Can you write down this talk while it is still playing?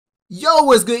Yo,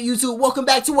 what's good, YouTube? Welcome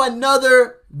back to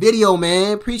another video,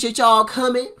 man. Appreciate y'all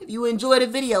coming. If you enjoy the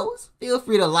videos, feel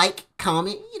free to like,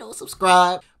 comment,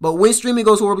 subscribe. But when streaming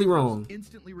goes horribly wrong,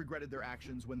 instantly regretted their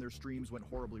actions when their streams went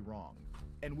horribly wrong.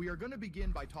 And we are going to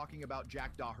begin by talking about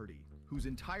Jack Doherty, whose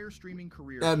entire streaming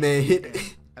career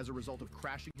as a result of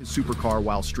crashing his supercar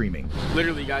while streaming.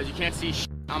 Literally, guys, you can't see shit.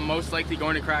 I'm most likely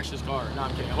going to crash this car. No,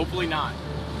 I'm kidding. Hopefully not.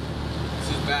 This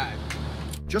is bad.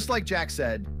 Just like Jack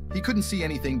said, he couldn't see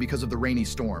anything because of the rainy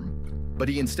storm, but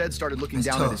he insteed started looking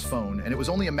down at his phone, and it was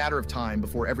only a matter of time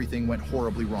before everything went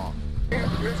horribly wrong.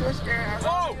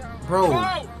 Oh! Bro,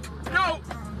 No! No!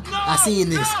 I seen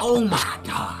this. Oh my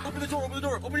God. Open the door, open the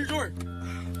door, open your door.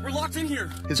 We're locked in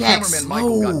here. His Jack, cameraman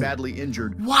Michael got badly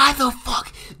injured. Why the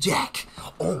fuck? Jack.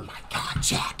 Oh my God,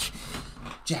 Jack.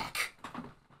 Jack.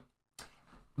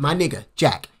 My nigga,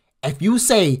 Jack. If you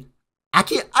say, I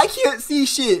can't see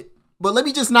shit, but let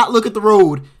me just not look at the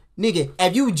road. Nigga,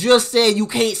 if you just said you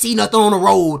can't see nothing on the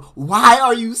road, why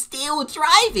are you still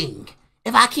driving?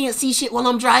 If I can't see shit while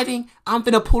I'm driving, I'm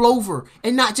finna pull over.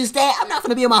 And not just that, I'm not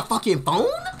finna be on my fucking phone.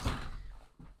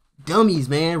 Dummies,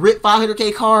 man. Rip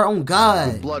 500K car, on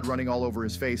God. With blood running all over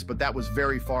his face, but that was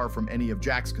very far from any of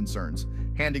Jack's concerns,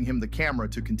 handing him the camera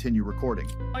to continue recording.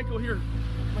 Michael, here.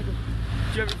 Michael,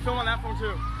 do you have film on that phone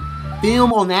too?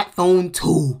 Film on that phone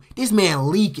too. This man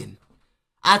leaking.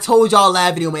 I told y'all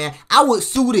last video, man, I would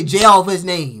sue the J off his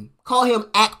name. Call him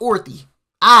Jack Doherty.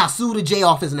 I sue the J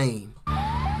off his name.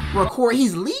 Record,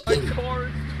 he's leaking. My car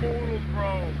is total,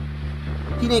 bro.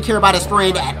 He didn't care about his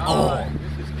friend at all.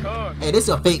 This is cooked. Hey, this is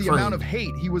a fake The friend. amount of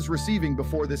hate he was receiving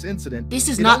before this incident. This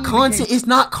is not content. It's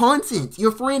not content.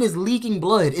 Your friend is leaking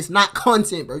blood. It's not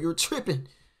content, bro. You're tripping.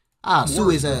 I'll sue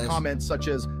his ass. Comments such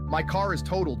as, "My car is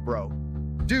totaled, bro."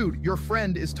 Dude, your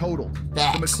friend is totaled.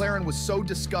 Facts. The McLaren was so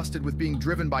disgusted with being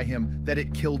driven by him that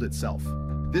it killed itself.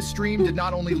 This stream did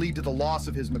not only lead to the loss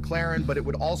of his McLaren, but it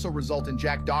would also result in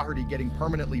Jack Doherty getting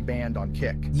permanently banned on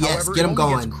Kick. Yes, However, get him it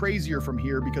only going. gets crazier from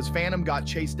here because Phantom got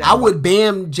chased down. I would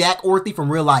ban Jack Doherty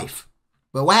from real life.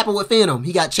 But what happened with Phantom?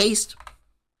 He got chased.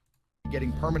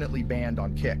 Getting permanently banned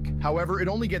on Kick. However, it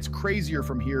only gets crazier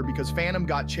from here because Phantom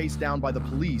got chased down by the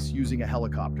police using a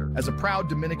helicopter. As a proud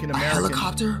Dominican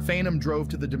American, Phantom drove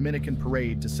to the Dominican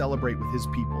parade to celebrate with his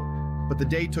people. But the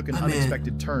day took an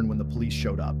unexpected turn when the police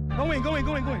showed up. Go in. Let's go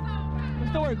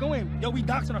in, go in. Yo, we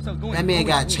doxing ourselves. Go in. That man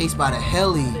got chased by the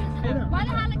heli. Why the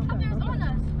helicopter is on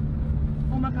us?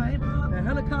 Oh my God, the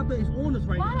helicopter is on us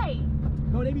right now. Why?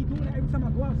 No, they be doing that every time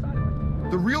I go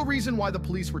outside. The real reason why the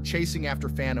police were chasing after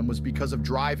Phantom was because of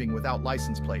driving without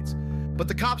license plates. But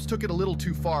the cops took it a little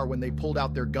too far when they pulled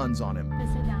out their guns on him.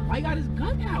 Why you got his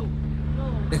gun out?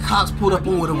 The cops pulled up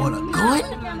on him with a gun?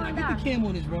 Get the cam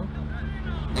on this, bro.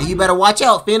 And you better watch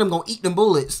out. Phantom gonna eat them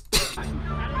bullets.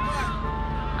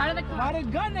 Why the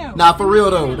gun out? Nah, for real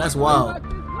though. That's wild.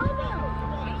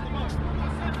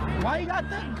 Why you got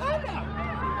that gun out?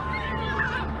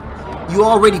 You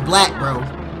already black, bro.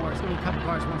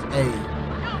 Hey,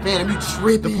 Phantom, you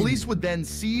tripping. The police would then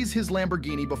seize his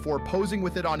Lamborghini before posing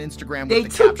with it on Instagram with They the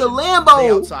took the caption, Lambo. "They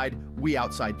outside, we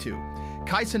outside too."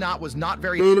 Kai Cenat was not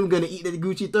very Phantom gonna eat the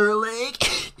Gucci third leg.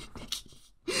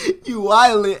 You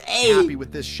wildin', hey. happy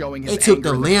with this, showing his They took anger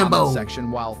the in the comment Lambo.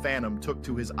 section, while Phantom took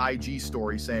to his IG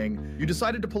story saying, "You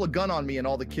decided to pull a gun on me and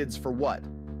all the kids for what?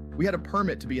 We had a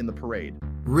permit to be in the parade."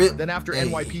 Rip. Then after Hey.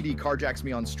 NYPD carjacks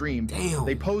me on stream, Damn.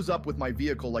 they pose up with my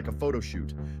vehicle like a photo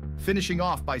shoot, finishing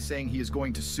off by saying he is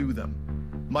going to sue them.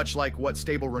 Much like what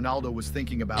Stable Ronaldo was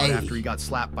thinking about Hey. after he got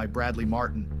slapped by Bradley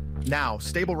Martin. Now,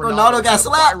 Stable Ronaldo Ronaldo got had a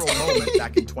slapped. viral moment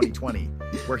back in 2020,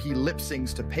 where he lip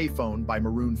sings to Payphone by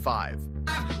Maroon 5.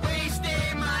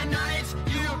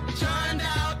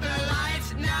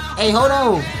 Hey, hold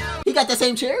on. He got the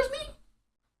same chair as me?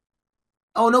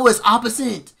 Oh no, it's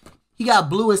opposite. He got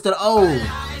blue instead of old.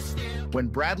 When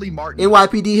Bradley Martin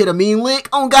NYPD hit a mean lick.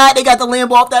 Oh God, they got the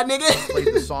Lambo off that nigga.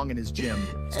 played the song in his gym,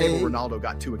 Stable Hey. Ronaldo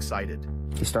got too excited.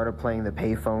 He started playing the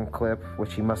payphone clip,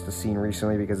 which he must have seen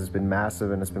recently because it's been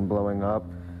massive and it's been blowing up.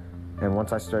 And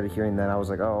once I started hearing that, I was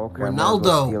like, oh, okay, I'm gonna Ronaldo.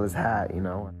 go steal his hat, you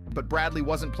know? But Bradley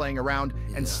wasn't playing around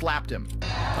and slapped him.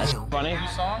 Damn. Funny?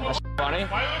 That's funny?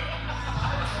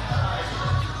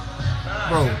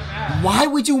 Bro, why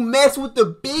would you mess with the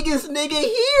biggest nigga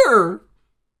here?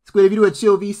 Squid, if you do a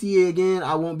chill VCA again,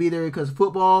 I won't be there because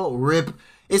football, rip.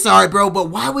 It's alright, bro, but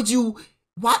why would you?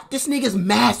 What? This nigga's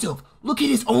massive. Look at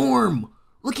his arm.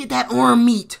 Look at that arm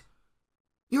meat.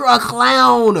 You're a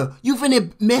clown. You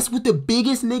finna mess with the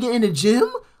biggest nigga in the gym?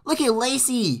 Look at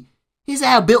Lacey. His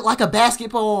ass built like a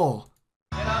basketball.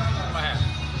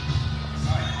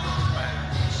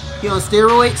 He on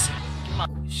steroids?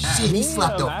 Shit, he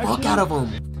slapped the fuck out of him.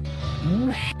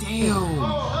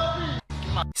 Damn.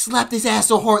 Slapped his ass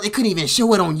so hard they couldn't even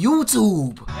show it on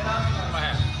YouTube.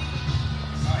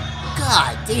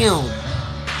 God damn.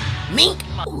 Mink.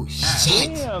 Oh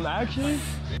shit. Damn, actually.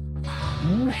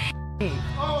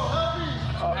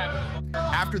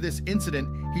 After this incident,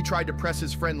 he tried to press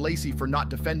his friend Lacey for not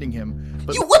defending him.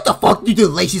 But What the fuck do you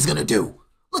think Lacey's gonna do?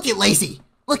 Look at Lacey.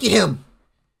 Look at him.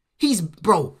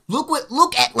 Bro,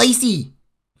 look at Lacey.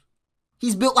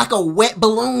 He's built like a wet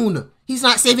balloon. He's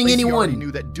not saving Lacey anyone. already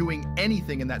knew that doing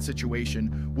anything in that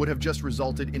situation would have just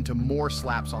resulted into more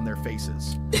slaps on their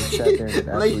faces.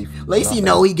 Lacey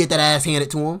know he get that ass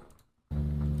handed to him.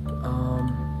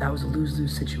 That was a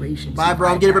lose-lose situation. Bye, bro.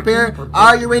 I'm getting prepared. All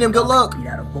right, Uranium, good luck. Beat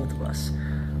out of both of us.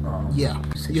 Yeah,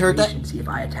 you heard that? See, if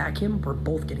I attack him, we're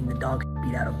both getting the dog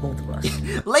beat out of both of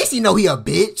us. Lacey know he a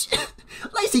bitch.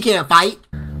 Lacey can't fight.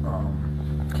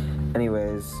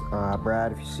 Anyways,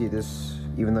 Brad, if you see this,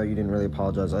 even though you didn't really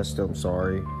apologize, I still am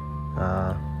sorry.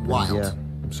 Wild. Yeah,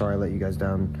 I'm sorry I let you guys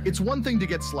down. It's one thing to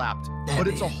get slapped, but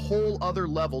it's a whole other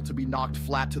level to be knocked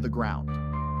flat to the ground.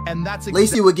 And that's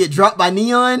Lacey would get dropped by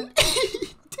Neon.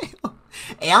 Damn.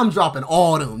 Hey, I'm dropping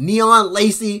all of them. Neon,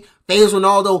 Lacey, FaZe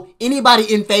Ronaldo,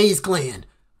 anybody in FaZe clan.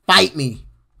 Fight me.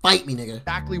 Fight me, nigga.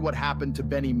 Exactly what happened to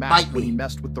Benny Mac when he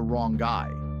messed with the wrong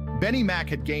guy. Benny Mac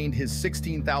had gained his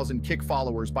 16,000 Kick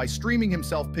followers by streaming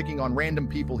himself picking on random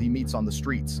people he meets on the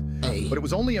streets. Hey. But it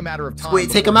was only a matter of time.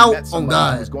 Wait, take him out? Oh,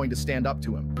 God. Who was going to stand up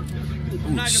to him.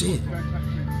 Oh, shit.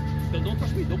 Don't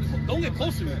touch me. Don't get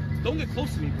close to me. Don't get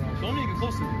close to me, bro. Don't even get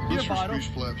close to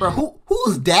me. Bro,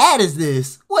 whose dad is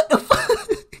this? What the fuck?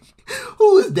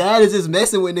 Whose dad is this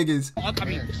messing with niggas? I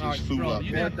mean, bro,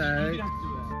 you have to do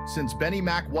that. Since Benny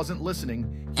Mac wasn't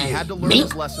listening, he had to learn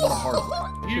his lesson the hard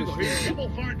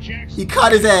way. He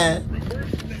caught his ass.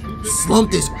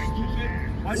 Slumped his.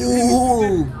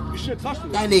 Ooh.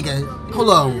 That nigga. Hold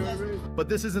on. But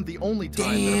this isn't the only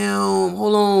time. Damn.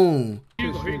 Hold on.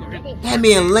 That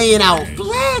man laying out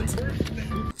flat.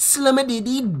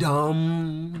 Slimmy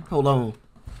dumb. Hold on.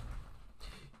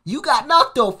 You got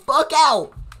knocked the fuck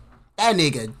out. That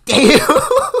nigga. Damn.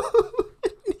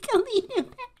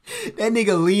 That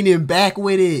nigga leaning back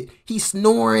with it. He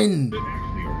snoring.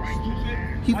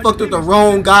 He fucked with the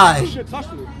wrong guy.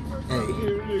 Hey.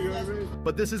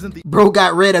 But this isn't the bro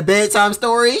got read a bedtime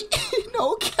story.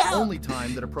 No cap. Only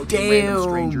time that approaching random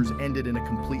strangers ended in a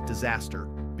complete disaster.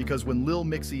 Because when Lil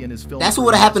Mixie and his film that's what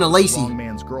would have happened to Lacey. Wrong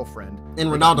man's girlfriend and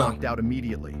Ronaldo knocked out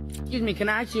immediately. Excuse me, can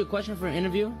I ask you a question for an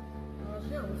interview?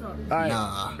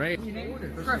 Nah. Right.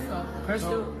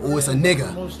 Crystal. Oh, it's a nigga.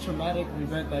 The most traumatic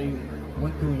event that you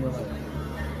went through in your life?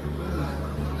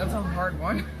 That's a hard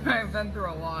one. I've been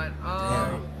through a lot.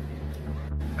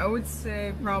 I would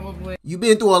say probably. You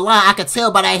been through a lot. I could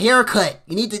tell by that haircut.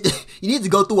 You need to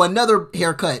go through another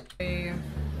haircut.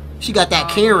 She got that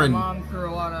Karen. My mom threw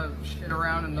a lot of shit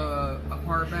around in the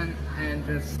apartment and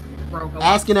just broke.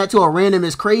 Asking that to a random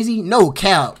is crazy. No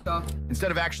cap.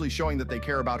 Instead of actually showing that they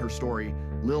care about her story,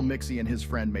 Lil Mixie and his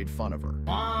friend made fun of her.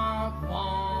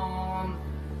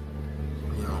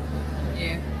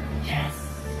 Yeah. Yes.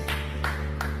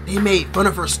 They made fun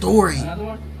of her story.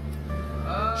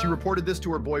 She reported this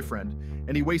to her boyfriend,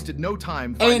 and he wasted no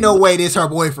time. Ain't no way this her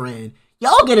boyfriend.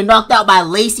 Y'all getting knocked out by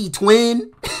Lacey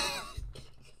Twin.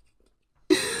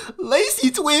 Lacey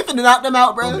Twin finna knock them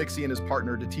out, bro. Lil Mixie and his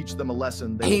partner to teach them a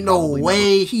lesson. Ain't no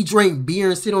way he drank beer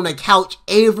and sit on the couch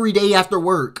every day after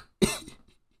work.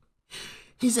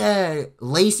 He said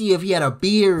Lacey if he had a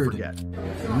beard. Forget.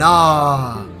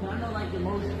 Nah.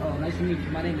 Nice to meet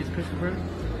you. My name is Christopher.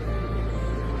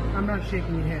 I'm not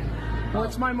shaking your hand.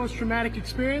 What's my most traumatic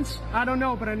experience? I don't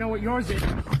know, but I know what yours is.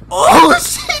 Oh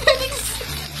shit!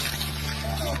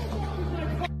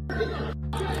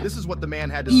 This is what the man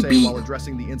had to say while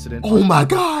addressing the incident. Oh my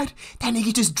god, that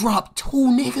nigga just dropped 2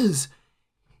 niggas.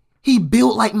 He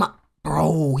built like my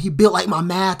bro. He built like my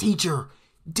math teacher.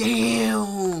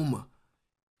 Damn.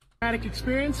 Traumatic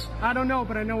experience? I don't know,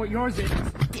 but I know what yours is.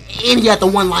 And he had the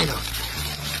one-liner.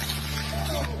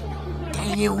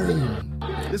 Damn.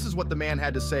 This is what the man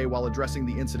had to say while addressing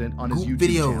the incident on his Goop YouTube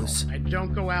videos. channel. I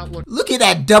don't go out looking. Look at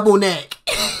that double neck.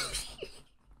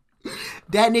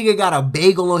 That nigga got a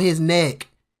bagel on his neck.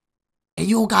 And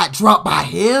you got dropped by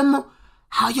him?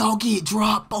 How y'all get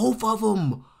dropped, both of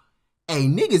them? Hey,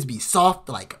 niggas be soft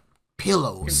like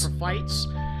pillows. For fights.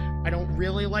 I don't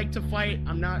really like to fight.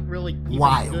 I'm not really even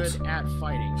Wild. good at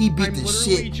fighting. He beat I'm the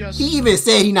literally shit. Just He even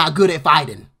said he not good at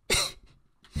fighting.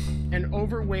 an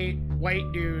overweight white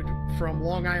dude from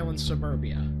Long Island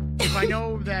suburbia. If I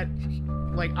know that,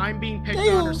 like, I'm being picked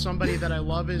on or somebody that I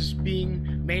love is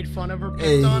being made fun of or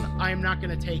picked on, I'm not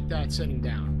gonna take that sitting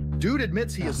down. Dude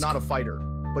admits he is not a fighter,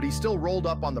 but he still rolled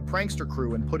up on the prankster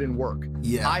crew and put in work.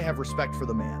 Yeah. I have respect for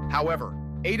the man. However,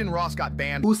 Aiden Ross got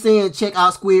banned. Who's saying check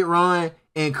out SquidRon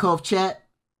and Cuff Chat?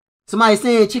 Somebody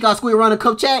saying check out SquidRon and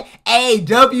Cuff Chat? Hey,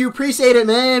 W, appreciate it,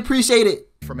 man. Appreciate it.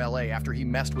 From LA after he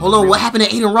messed with. Hold on, what happened to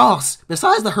Aiden Ross?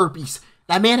 Besides the herpes,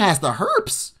 that man has the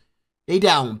herpes. They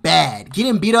down bad.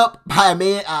 Getting beat up by a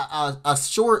man, a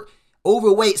short,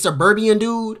 overweight suburban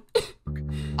dude.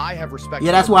 I have respect.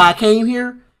 Yeah, that's why I came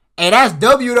here. Hey, that's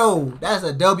W though. That's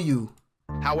a W.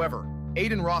 However,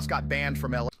 Aiden Ross got banned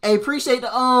from LA. Hey, appreciate the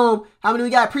how many we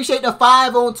got? Appreciate the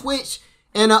 5 on Twitch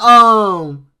and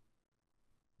the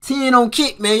 10 on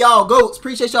Kick, man. Y'all goats.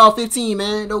 Appreciate y'all 15,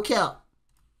 man. No cap.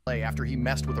 After he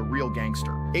messed with a real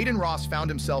gangster. Aiden Ross found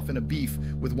himself in a beef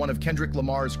with one of Kendrick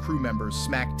Lamar's crew members,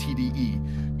 Smack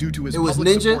TDE, due to his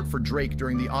public support for Drake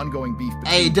during the ongoing beef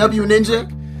between Hey, W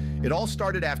Ninja. It all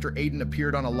started after Aiden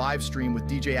appeared on a live stream with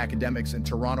DJ Academics and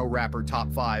Toronto rapper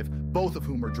Top 5, both of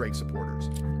whom are Drake supporters.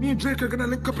 Me and Drake are gonna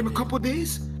link up in a couple of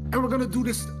days, and we're gonna do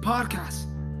this podcast.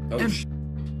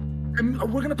 And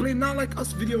we're gonna play Not Like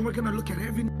Us video, and we're gonna look at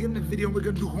every in the video, and we're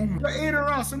gonna do homework. But Aiden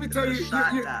Ross, let me tell you,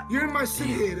 you're in my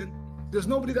city, Aiden. There's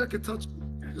nobody that can touch me.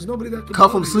 There's nobody that can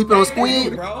Cuff from sleeping on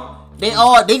Squid.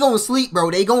 They gonna sleep,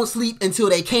 bro. They gonna sleep until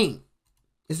they can't.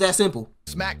 It's that simple.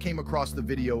 Smack came across the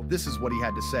video. This is what he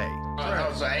had to say.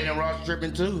 So Aiden Ross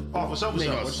tripping too. Oh, for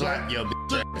sure. Slap your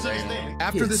bitch.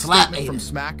 After this statement from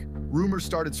Smack, rumors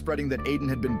started spreading that Aiden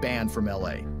had been banned from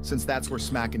LA, since that's where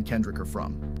Smack and Kendrick are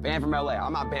from. Banned from LA.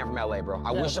 I'm not banned from LA, bro.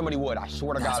 I wish somebody would. I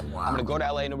swear to God, I'm gonna go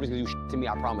to LA. Nobody's gonna do shit to me.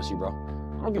 I promise you, bro.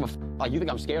 I don't give a f. Like, you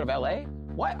think I'm scared of LA?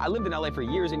 What? I lived in LA for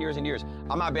years and years and years.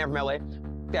 I'm not banned from LA.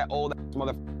 That old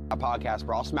mother podcast,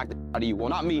 bro. I'll smack the out of you. Well,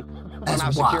 not me. I'm gonna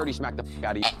have security smack the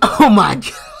out of you. Oh my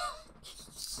God.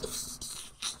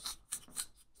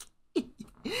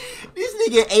 This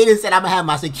nigga Aiden said I'm gonna have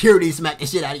my security smack the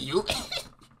shit out of you.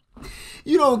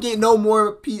 You don't get no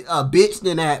more bitch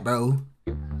than that, bro.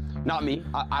 Not me.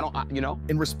 I don't, you know.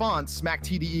 In response, Smack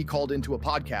TDE called into a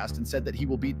podcast and said that he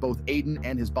will beat both Aiden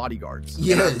and his bodyguards.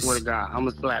 Yes. I swear to God, I'm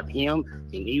gonna slap him,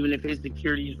 and even if his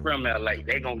security is from LA,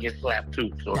 they gonna get slapped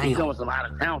too. So if he's going with some out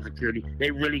of town security,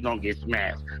 they really gonna get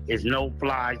smashed. It's no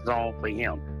fly zone for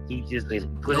him. He just is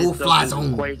put himself in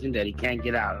an equation that he can't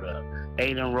get out of.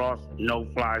 Aiden Ross, no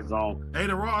fly zone.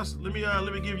 Aiden Ross, let me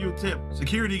give you a tip.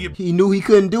 Security get. He knew he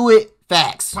couldn't do it.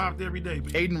 Facts. Popped every day.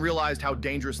 Aiden realized how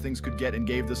dangerous things could get and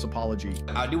gave this apology.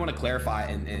 I do want to clarify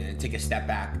and take a step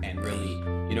back and really,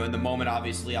 you know, in the moment,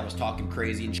 obviously, I was talking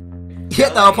crazy and you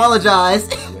have to apologize.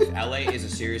 LA is a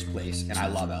serious place, and I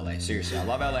love LA. Seriously, I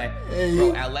love LA. Bro,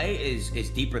 LA is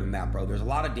deeper than that, bro. There's a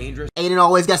lot of dangerous. Aiden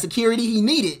always got security he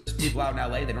needed. People out in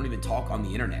LA, they don't even talk on the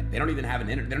internet. They don't even have an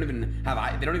internet. They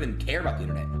don't even care about the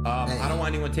internet. I don't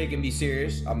want anyone taking me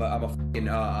serious. I'm a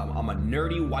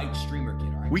nerdy white streamer kid.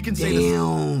 All right? We can say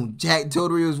damn, Jack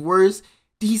Doherty was worse.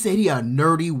 He said he a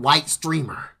nerdy white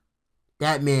streamer.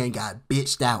 That man got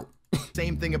bitched out.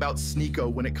 Same thing about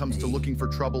Sneeko when it comes to looking for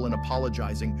trouble and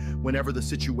apologizing whenever the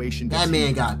situation gets that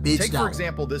man got bitched out. Take for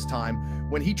example this time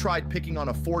when he tried picking on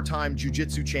a 4-time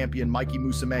jiu-jitsu champion Mikey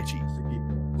Musumeci.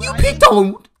 You picked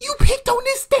on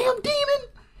this damn demon?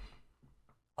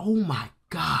 Oh my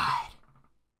God.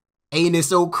 Ain't it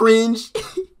so cringe?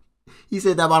 He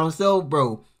said that about himself,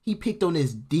 bro. He picked on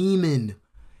this demon.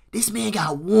 This man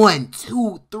got 1,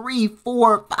 2, 3,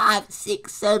 4, 5,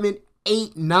 6, 7,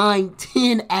 8, 9,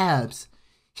 10 abs.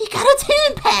 He got a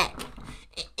 10-pack.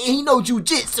 And he know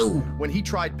jujitsu. When he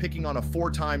tried picking on a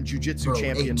 4-time jiu-jitsu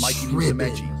champion, Mikey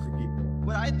Musumeci.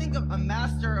 What I think a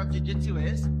master of jiu-jitsu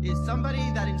is somebody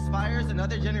that inspires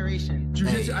another generation.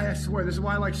 Jiu-jitsu, I swear, this is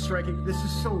why I like striking. This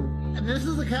is so... And this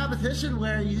is a competition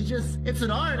where you just... It's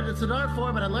an art, and it's an art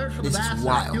form, and I learned from the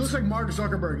master. He looks like Mark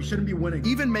Zuckerberg. He shouldn't be winning.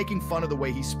 Even making fun of the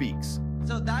way he speaks.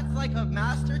 So that's like a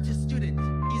master to student.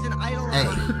 He's an idol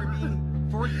for being...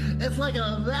 It's like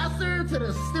a master to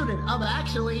the student.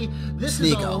 This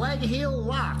is a leg heel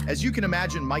lock. As you can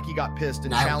imagine, Mikey got pissed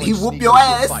and challenged he whoop your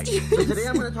ass. So today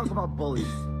I'm going to talk about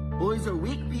bullies. Bullies are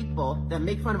weak people that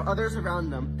make fun of others around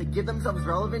them, that give themselves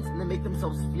relevance, and they make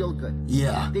themselves feel good.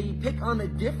 Yeah. They pick on the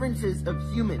differences of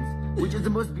humans, which is the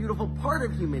most beautiful part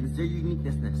of humans, their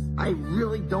uniqueness. I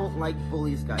really don't like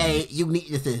bullies, guys. Hey,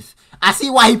 uniqueness. I see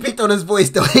why he picked on his voice,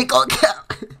 though. Ain't gonna count.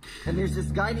 And there's this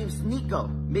guy named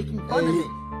Sneeko making fun of it,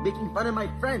 making fun of my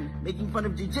friend, making fun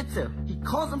of jiu-jitsu. He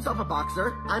calls himself a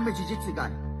boxer. I'm a jiu-jitsu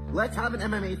guy. Let's have an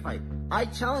MMA fight. I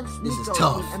challenge Sneeko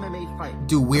to an MMA fight.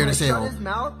 Dude, weird as hell. Shut his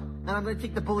mouth, and I'm gonna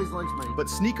take the bully's lunch money. But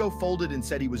Sneeko folded and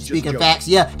said he was speaking just joking. facts.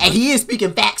 Yeah, and he is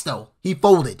speaking facts though. He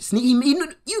folded.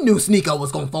 You knew Sneeko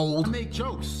was gonna fold. I make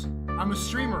jokes. I'm a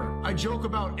streamer. I joke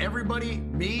about everybody,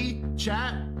 me,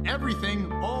 chat.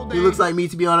 everything all day. He looks like me,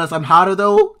 to be honest. I'm hotter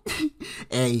though.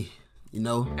 Hey, you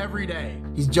know. Every day.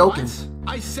 He's joking. What?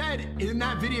 I said in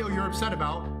that video you're upset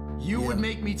about, you would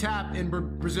make me tap in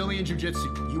Brazilian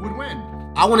Jiu-Jitsu. You would win.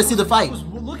 I want to see the fight. I was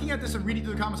looking at this and reading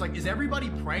through the comments like, is everybody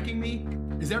pranking me?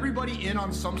 Is everybody in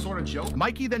on some sort of joke?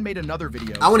 Mikey then made another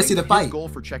video. I want to see the fight. His goal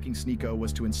for checking Sneako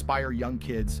was to inspire young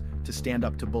kids to stand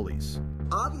up to bullies.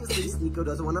 Obviously, Sneako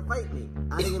doesn't want to fight me.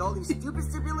 Adding in all these stupid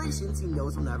stipulations he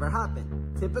knows will never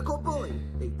happen. Typical bully.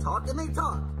 They talk and they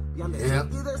talk. Beyond the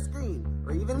safety of their screen,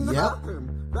 or even in the bathroom,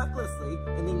 recklessly,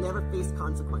 and they never face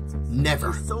consequences.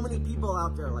 Never. There's so many people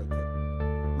out there like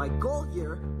him. My goal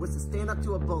here was to stand up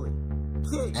to a bully.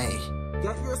 Kids,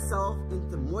 get yourself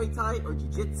into Muay Thai or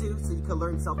Jiu-Jitsu so you can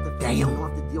learn self-defense. Damn. You don't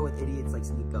have to deal with idiots like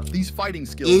Sneako. These fighting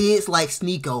skills. Idiots like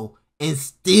Sneako and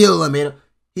still, I mean,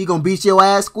 he gonna beat your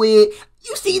ass, Squid.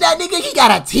 You see that nigga? He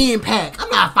got a 10-pack. I'm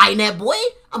not fighting that boy.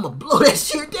 I'm gonna blow that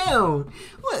shit down.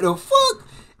 What the fuck?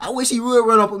 I wish he would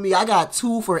run up with me. I got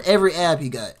 2 for every ab he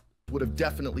got. Would have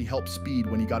definitely helped Speed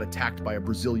when he got attacked by a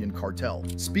Brazilian cartel.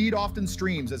 Speed often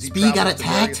streams as he Speed got travels to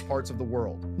attacked? various parts of the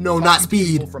world. No, not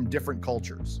Speed. People from different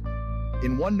cultures.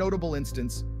 In one notable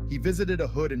instance, he visited a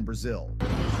hood in Brazil.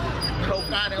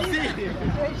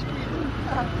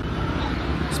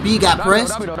 Speed got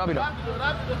pressed.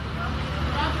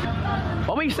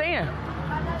 What were you saying?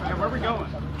 Yeah, where are we going?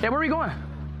 Yeah, where are we going?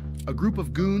 A group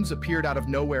of goons appeared out of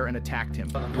nowhere and attacked him.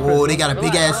 Oh, they got a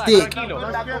big ass stick.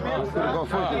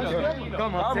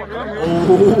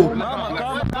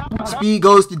 Oh. Speed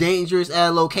goes to dangerous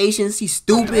locations. He's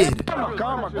stupid.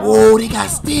 Oh, they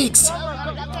got sticks.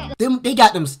 They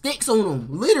got them sticks on them,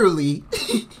 literally.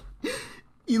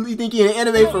 You think you're an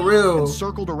anime for real? And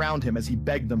circled around him as he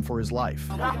begged them for his life.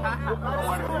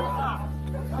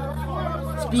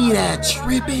 Speed at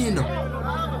tripping.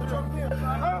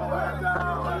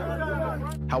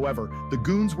 However, the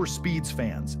goons were Speed's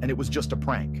fans, and it was just a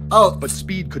prank. Oh, but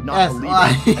Speed could not believe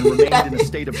it and remained in a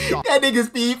state of shock. That nigga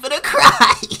Speed finna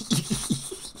cry.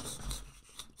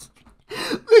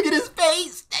 Look at his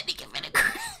face. That nigga finna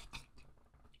cry.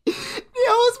 They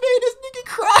almost made this nigga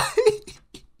cry.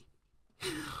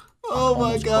 Oh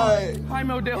my god. Hi,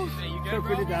 Modell.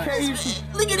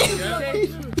 Look at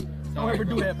it. Don't ever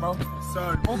do that, bro.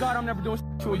 Sorry. Oh God, I'm never doing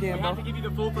shit to again, bro. I have to give you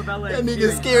the full for ballet. That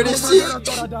nigga scared as shit.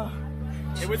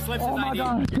 It was Flips' Oh my idea.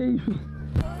 God.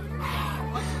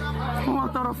 Oh, I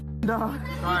thought I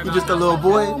died. You just a little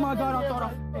boy. Oh my God, I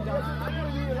thought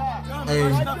Hey.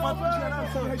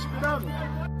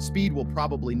 Speed will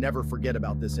probably never forget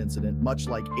about this incident, much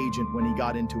like Agent when he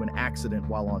got into an accident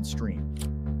while on stream.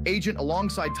 Agent,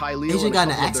 alongside Ty Leo and a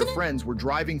couple of their friends, were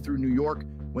driving through New York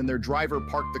when their driver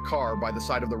parked the car by the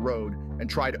side of the road and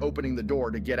tried opening the door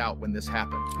to get out when this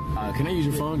happened. Can I use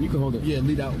your phone? You can hold it. Yeah,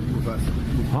 lead out with us.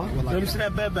 Huh? Let me see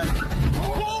that bed back.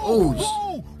 Oh,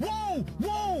 whoa,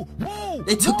 whoa, whoa.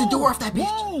 They took the door off that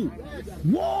bitch.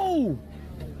 Whoa.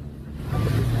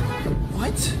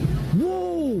 What?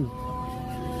 Whoa.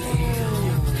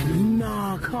 Damn.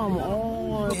 Nah, come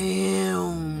on.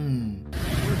 Damn.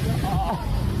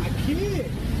 I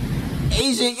can't.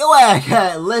 Agent, your ass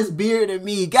got less beard than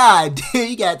me. God damn,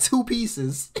 you got 2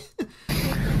 pieces.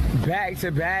 Back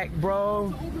to back,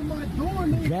 bro. Open my door,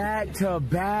 nigga. Back to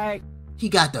back. He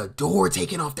got the door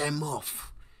taken off that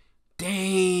muff.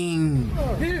 Dang.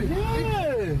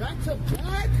 Yeah. Back to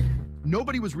back.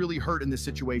 Nobody was really hurt in this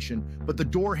situation, but the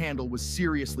door handle was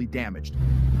seriously damaged.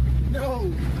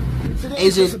 No.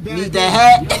 Agent, need that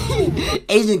hat?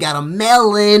 Agent got a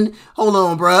melon. Hold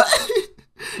on, bro.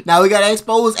 Now we gotta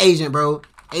expose Agent, bro.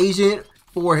 Agent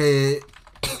forehead.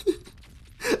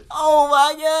 Oh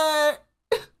my god.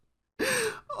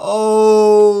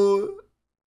 Oh,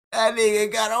 that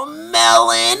nigga got a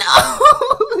melon.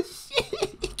 Oh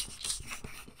shit.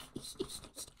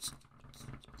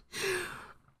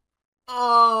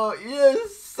 Oh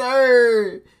yes,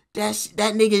 sir.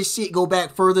 That nigga's shit go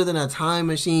back further than a time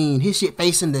machine. His shit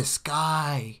facing the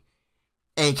sky.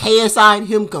 And KSI and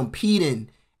him competing.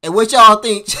 And what y'all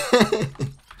think?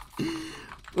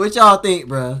 What y'all think,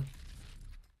 bruh?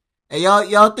 Hey,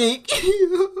 y'all think?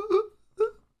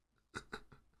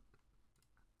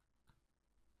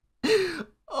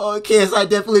 Oh, KSI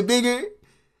definitely bigger.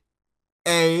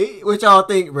 Hey, what y'all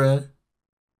think, bruh?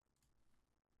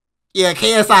 Yeah,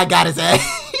 KSI got his ass.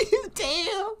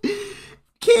 Damn.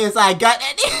 KSI got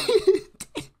that.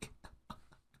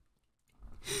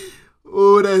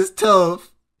 Oh, that's tough.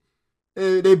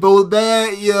 They both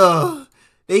bad, yeah.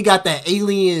 They got that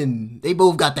alien. They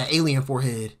both got that alien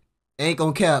forehead. They ain't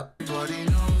gonna cap.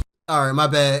 Alright, my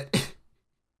bad.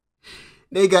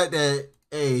 They got that.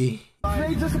 Hey.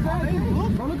 Hey, just a bad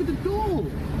look, bro. Look at the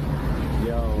dude.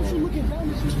 Yo. What you looking down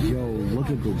this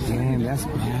go. Damn, that's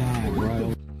bad,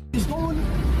 bro. It's going.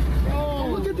 Bro,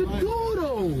 look at the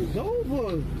doodle. It's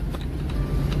over.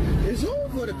 It's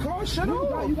over. The car shut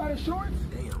off. You got insurance?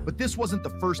 But this wasn't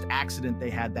the first accident they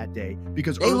had that day,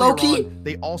 because hey, low-key,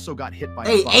 they also got hit by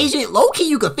a bus. Agent, low-key,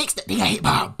 you could fix that. They got hit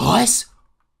by a bus?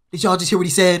 Did y'all just hear what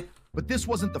he said? But this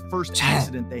wasn't the first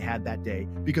accident they had that day,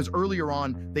 because earlier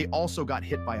on, they also got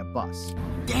hit by a bus.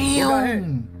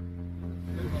 Damn.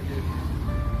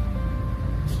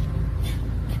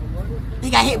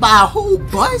 They got hit by a whole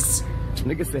bus?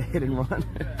 Nigga said hit and run.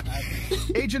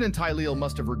 Agent and Tyleel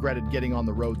must have regretted getting on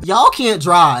the road. Y'all can't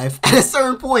drive at a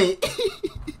certain point.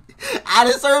 At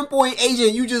a certain point,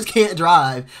 Agent, you just can't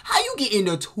drive. How you get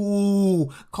into 2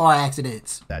 car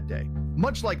accidents? That day.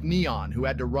 Much like Neon, who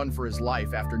had to run for his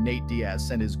life after Nate Diaz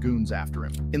sent his goons after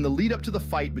him. In the lead up to the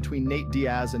fight between Nate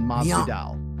Diaz and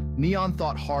Masvidal, Neon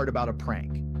thought hard about a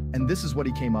prank. And this is what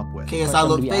he came up with. KSI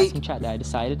look fake. Chat that I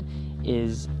decided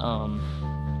is I'm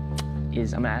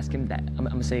gonna ask him that I'm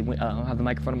gonna say I'll have the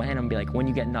microphone in my hand. I'm gonna be like, when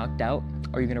you get knocked out,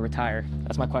 are you gonna retire?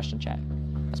 That's my question, chat.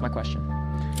 That's my question.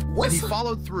 And he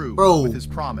followed through with his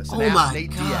promise and asked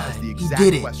Nate Diaz the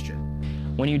exact question.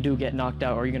 When you do get knocked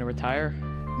out, are you gonna retire?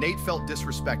 Nate felt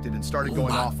disrespected and started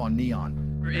going off on Neon.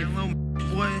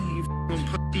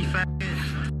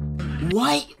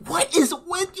 What is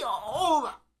with y'all?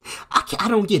 I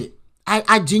don't get it.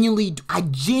 I genuinely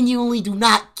do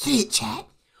not get it, chat.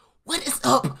 What is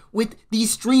up with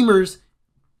these streamers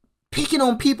picking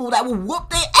on people that will whoop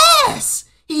their ass?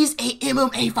 He's a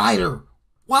MMA fighter.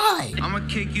 Why? I'm gonna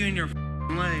kick you in your leg,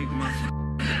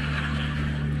 motherfucker.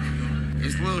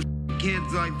 It's little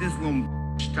kids like this little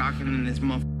talking in this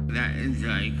motherfucker that is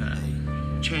like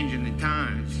changing the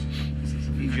times.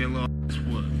 Need your little ass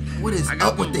whooped. What is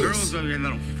up with this? Girls over here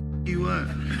that'll you up.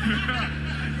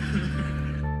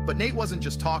 But Nate wasn't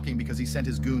just talking because he sent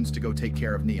his goons to go take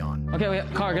care of Neon. Okay,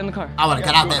 wait, car, get in the car. I wanna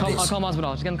get out that bitch. I'll call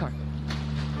Masvidal, just get in the car.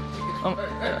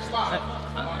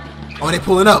 Oh, they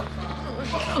pulling up.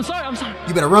 I'm sorry.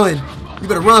 You better run. You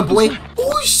better run, boy.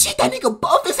 Oh shit, that nigga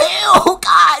buff as hell.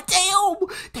 God damn.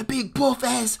 That big buff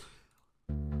ass.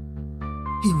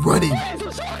 He running.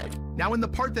 Now in the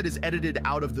part that is edited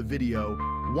out of the video,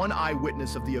 one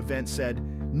eyewitness of the event said,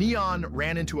 Neon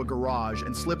ran into a garage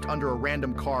and slipped under a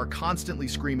random car, constantly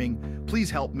screaming,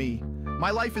 "Please help me. My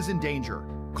life is in danger.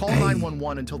 Call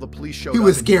 911 until the police showed up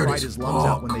and cried his lungs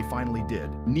out when they finally did."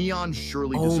 Neon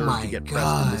surely deserved to get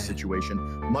pressed in this situation,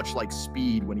 much like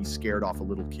Speed when he scared off a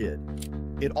little kid.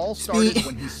 It all started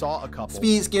when he saw a couple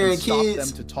Speed scaring kids.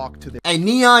 them to talk to their Hey,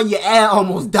 Neon, your ass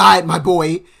almost died, my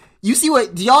boy. You see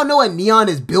what? Do y'all know what Neon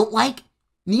is built like?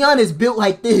 Neon is built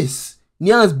like this.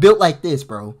 Neon is built like this,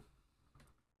 bro.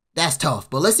 That's tough,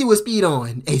 but let's see what Speed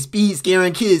on. Hey, Speed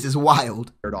scaring kids is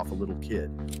wild. Scared off a little kid.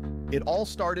 It all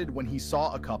started when he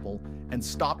saw a couple and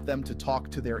stopped them to talk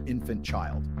to their infant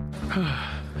child.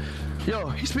 Yo,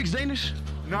 he speaks Danish?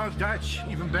 No, Dutch.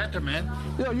 Even better, man.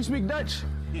 Yo, you speak Dutch?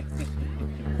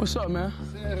 What's up, man?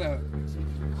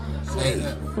 Hey,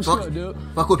 what's up, dude?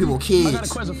 Fuck with people, kids. I got a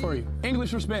question for you.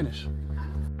 English or Spanish?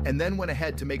 And then went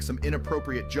ahead to make some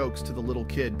inappropriate jokes to the little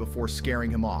kid before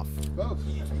scaring him off. Both.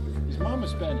 His mom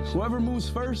is Spanish. Whoever moves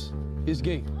first is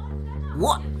gay.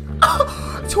 What?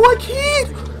 To a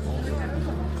kid?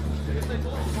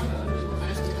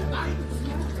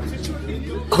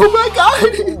 Oh my god!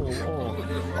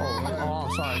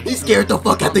 I'm sorry. He scared the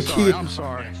fuck out the kid. I'm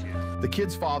sorry. The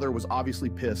kid's father was obviously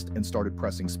pissed and started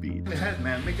pressing Speed. In the head,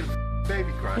 man. Making a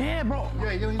baby cry. Yeah, bro.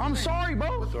 Yeah, I'm sorry,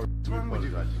 bro. What's wrong with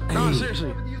you? No,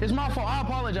 seriously. It's my fault. I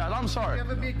apologize. I'm sorry. You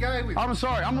have a big guy with you. I'm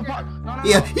sorry. I'm a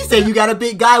Yeah, he said you got a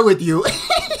big guy with you.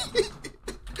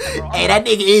 Hey, that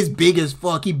nigga is big as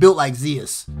fuck. He built like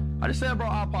Zeus. I just said, bro,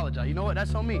 I apologize. You know what?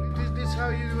 That's on me. Is this how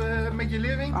you make your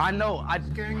living? I know.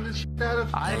 Scaring the shit out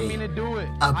of... I didn't mean to do it.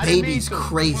 A baby's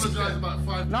crazy.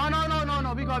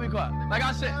 No. Be quiet. Like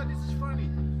I said. This is funny.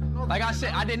 Like I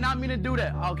said, I did not mean to do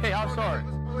that. Okay, I'm sorry.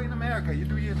 Go in America. You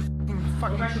do your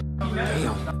fucking...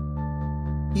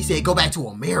 Damn. He said go back to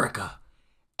America.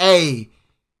 Hey,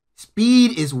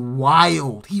 Speed is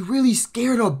wild. He really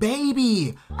scared a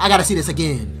baby. I gotta see this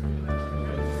again.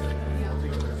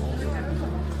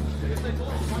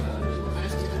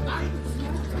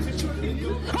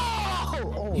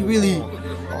 He really...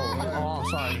 I'm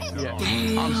sorry. Yeah.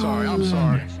 Damn. I'm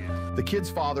sorry. The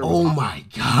kid's father was... Oh my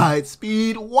god,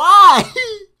 Speed, why?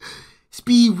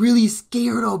 Speed really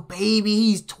scared a baby.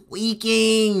 He's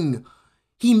tweaking.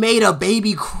 He made a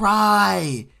baby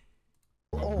cry.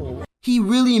 He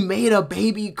really made a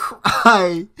baby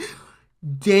cry.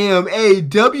 Damn, hey,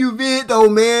 WVid though,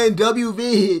 man.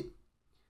 WVid.